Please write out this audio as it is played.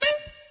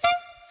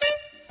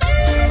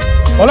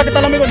Hola, ¿qué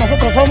tal amigos?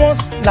 Nosotros somos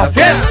La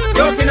Fiera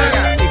de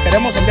Okinaga y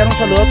queremos enviar un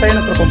saludote ahí a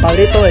nuestro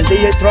compadrito, el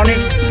DjTronix,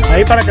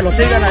 ahí para que lo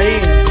sigan ahí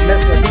en su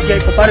mezcla.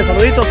 DJ, compadre,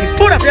 saluditos y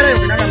pura Fiera de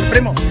Okinaga, mi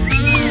primo.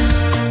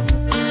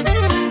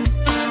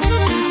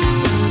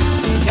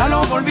 Ya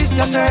lo volviste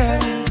a hacer,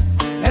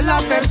 es la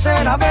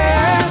tercera vez.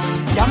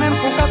 Ya me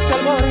empujaste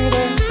al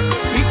borde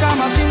y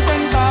jamás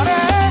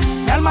intentaré.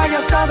 Mi alma ya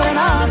está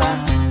drenada,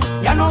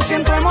 ya no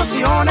siento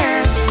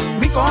emociones.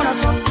 Mi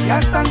corazón ya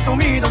está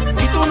entumido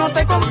y tú no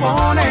te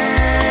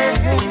compones.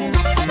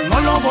 No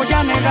lo voy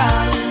a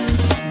negar,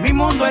 mi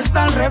mundo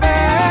está al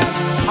revés.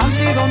 Han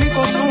sido mi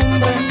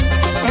costumbre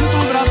en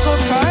tus brazos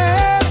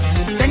caer.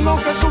 Tengo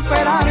que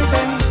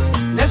superarte,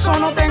 de eso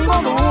no tengo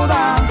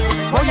duda.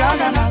 Voy a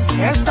ganar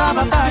esta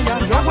batalla,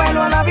 yo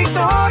vuelo a la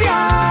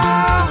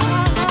victoria.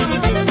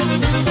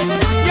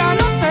 Ya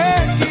no te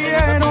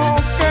quiero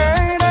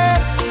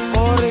querer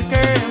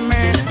porque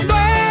me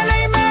duele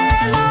y me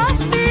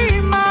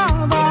lastima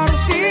dar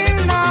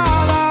sin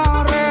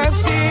nada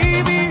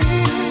recibir.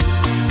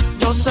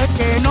 Yo sé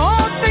que no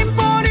te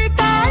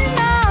importa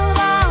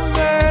nada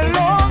de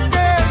lo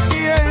que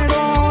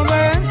quiero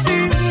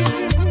decir.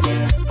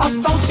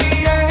 Hasta un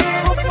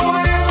ciego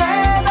puede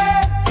ver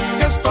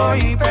que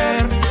estoy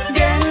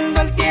perdiendo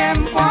el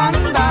tiempo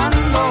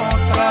andando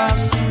tras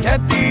de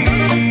ti.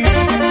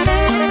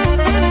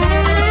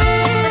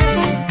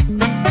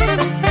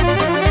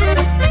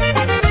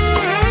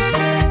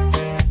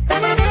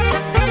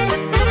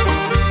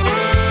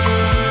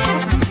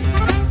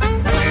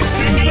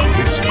 En la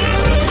mezcla,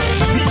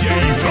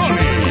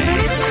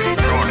 DjTronix.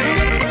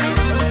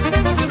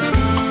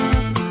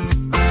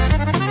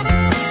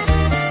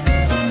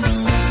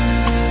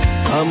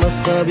 Jamás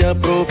había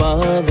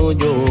probado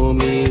yo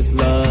mis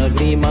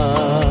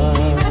lágrimas,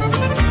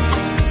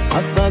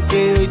 hasta que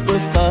hoy tú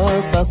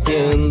estás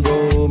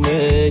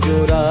haciéndome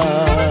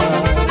llorar.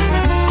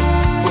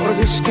 Por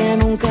Dios que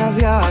nunca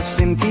había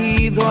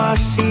sentido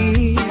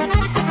así.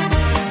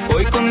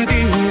 Hoy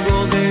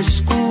contigo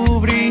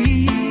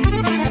descubrí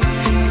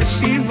que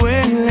si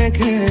duele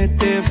que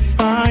te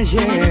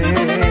falle.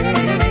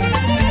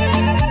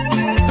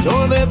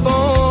 Yo de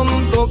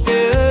tonto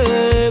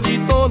que di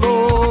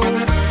todo,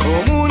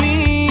 como un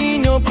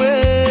niño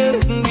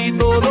perdí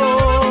todo.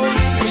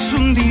 Es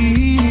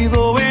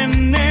hundido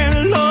en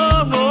el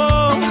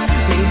lodo,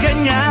 me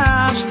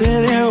engañaste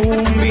de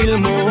un vil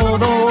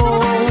modo.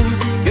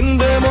 ¿Quién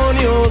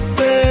demonios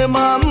te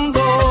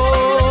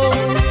mandó?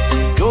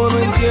 Yo no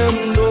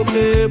entiendo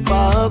qué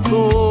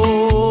pasó.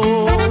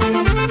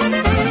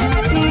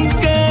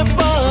 ¿Qué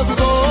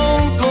pasó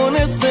con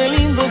ese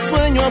lindo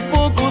sueño? ¿A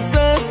poco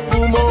se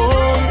esfumó?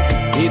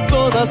 Y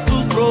todas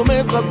tus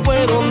promesas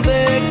fueron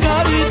de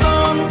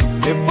cartón.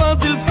 Qué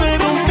fácil se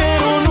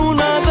rompieron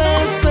una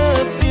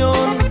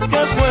decepción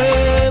que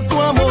fue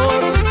tu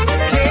amor.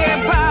 ¿Qué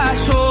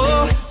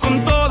pasó con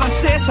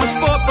todas esas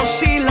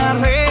fotos y la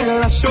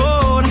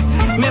relación?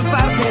 Me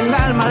parte el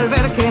alma al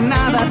ver que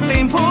nada te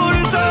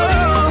importó,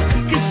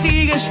 que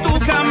sigues tu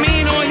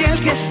camino y el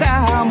que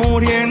está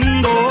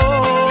muriendo.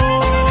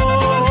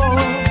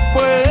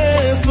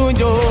 Pues soy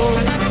yo,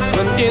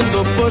 no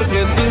entiendo por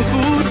qué es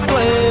injusto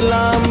el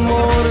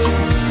amor.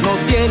 No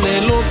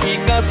tiene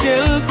lógica si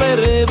el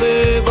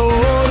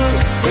perdedor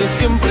es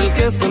siempre el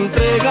que se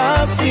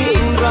entrega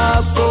sin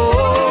razón.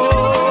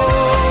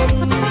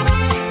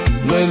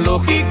 No es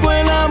lógico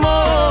el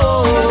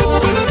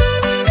amor.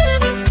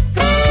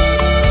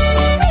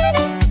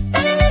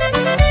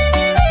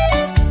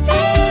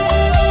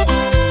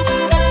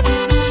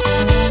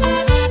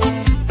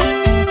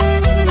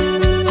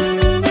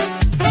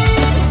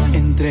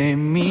 Entre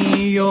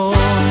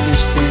millones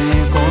te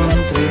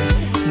encontré,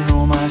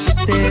 no más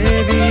te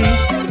vi,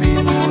 me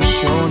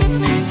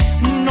emocioné.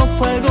 No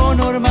fue algo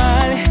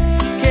normal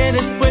que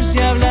después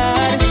de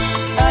hablar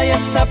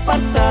hayas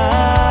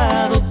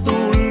apartado tu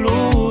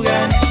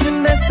lugar.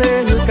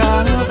 Desde el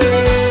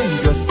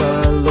cabello hasta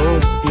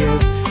los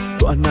pies,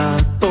 tu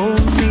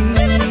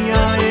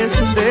anatomía es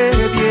de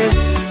 10.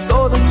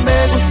 Todo me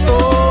gustó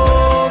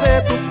de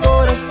tu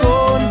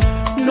corazón,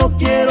 no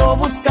quiero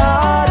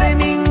buscar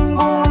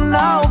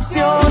ninguna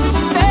opción.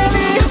 Te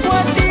digo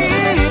a ti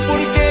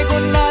porque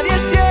con nadie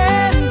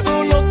siento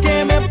lo que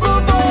me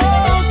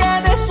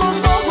provocan esos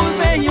ojos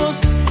bellos,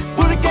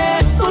 porque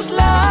tus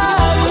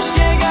labios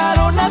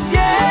llegaron a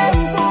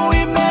tiempo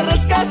y me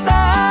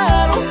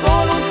rescataron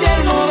con un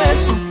tierno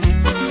beso.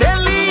 Te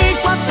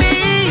elijo a ti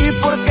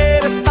porque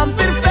eres tan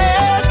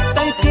perfecta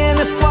y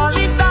tienes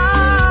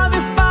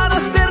cualidades para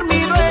ser mi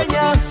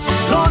dueña.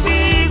 Lo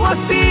digo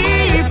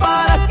así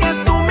para que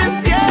tú me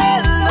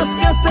entiendas,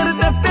 que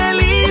hacerte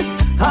feliz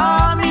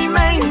a mí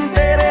me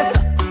interesa.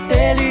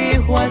 Te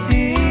elijo a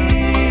ti,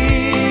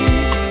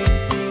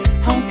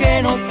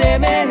 aunque no te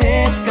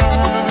merezca,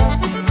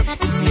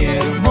 mi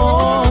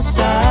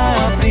hermosa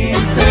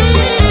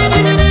princesa.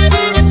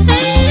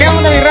 ¿Qué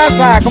onda, mi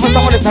raza? ¿Cómo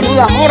estamos? Les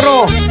saluda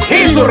Morro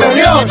y su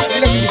reunión. Y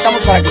les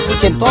invitamos para que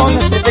escuchen todos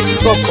nuestros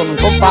éxitos con un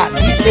compa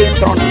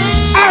DjTronix.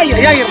 ¡Ay,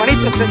 ay, ay,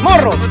 hermanito! Este es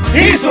Morro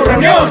y su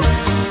reunión.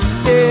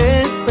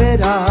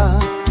 Espera,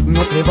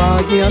 no te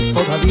vayas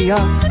todavía,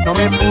 no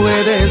me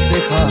puedes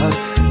dejar,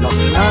 no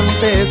sin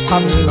antes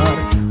hablar,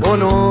 o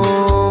no.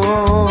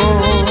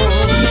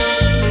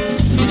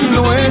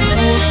 No es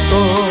justo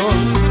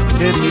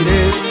que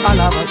tires a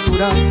la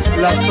basura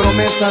las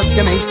promesas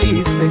que me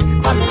hiciste,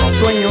 tantos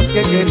sueños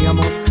que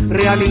queríamos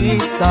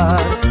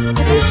realizar.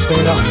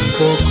 Espera un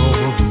poco,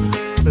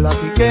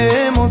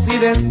 platiquemos y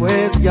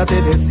después ya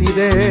te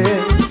decides.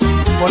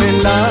 Pon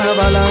en la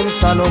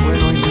balanza lo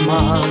bueno y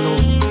malo.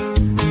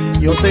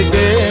 Yo sé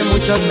que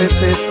muchas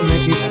veces me he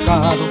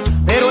equivocado,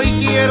 pero hoy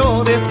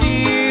quiero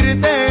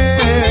decirte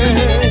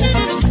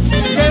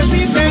que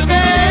si te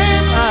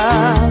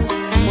quedas,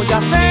 voy a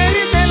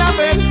hacerte la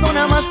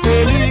persona más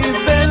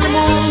feliz del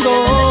mundo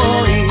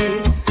y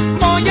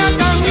voy a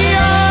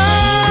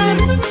cambiar,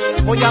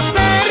 voy a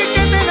hacer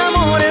que te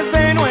enamores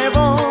de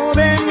nuevo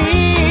de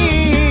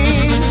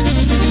mí.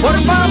 Por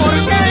favor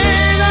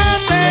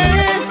quédate,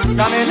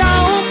 dame la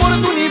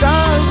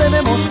oportunidad de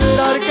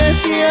demostrar que es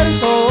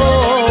cierto.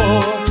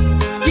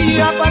 Y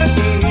a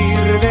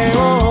partir de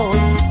hoy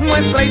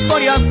nuestra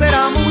historia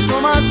será mucho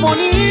más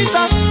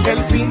bonita que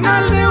el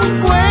final de un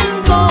cuento.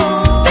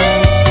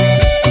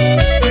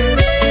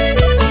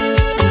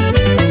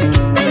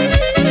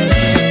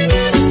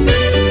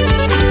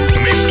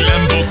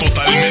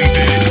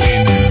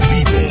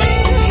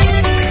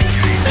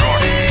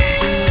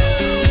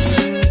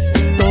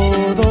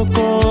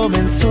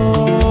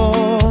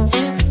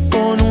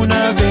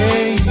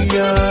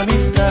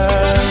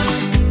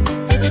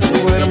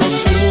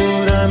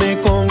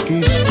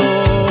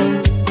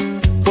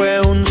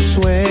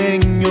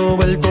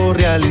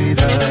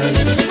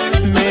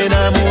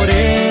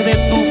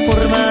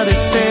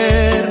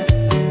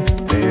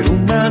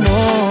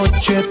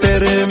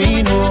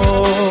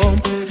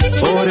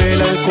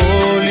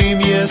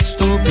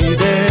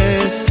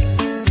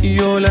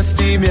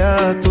 Lastimé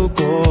a tu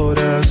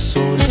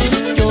corazón.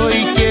 Yo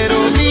hoy quiero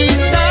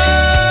gritar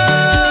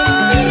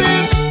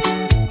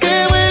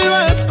que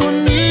vuelvas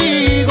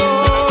conmigo,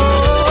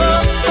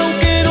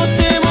 aunque no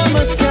seamos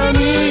más que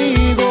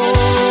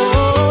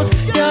amigos.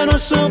 Ya no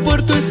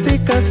soporto este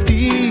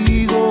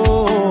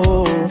castigo,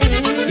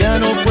 ya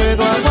no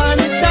puedo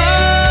aguantar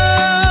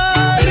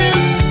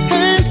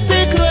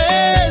este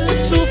cruel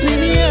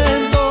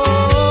sufrimiento.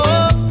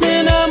 Me he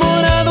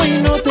enamorado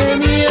y no te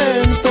miento.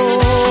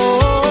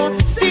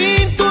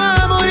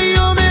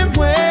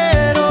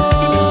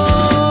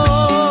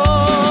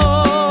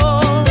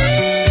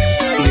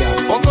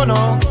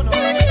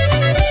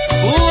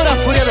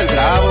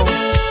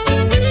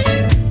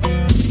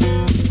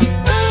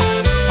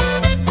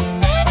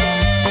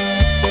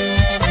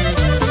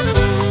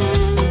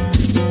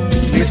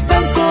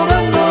 Están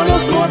sobrando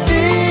los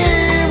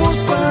motivos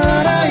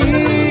para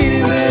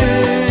irme,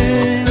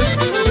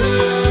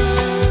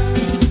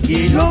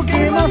 y lo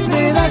que más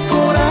me da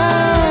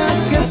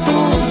coraje es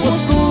tu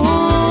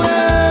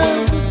postura.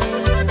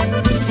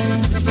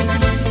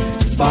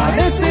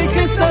 Parece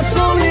que estás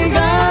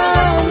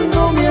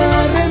obligándome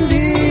a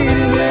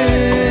rendirme,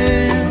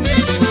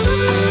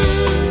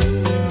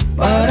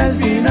 para al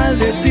final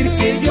decir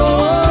que yo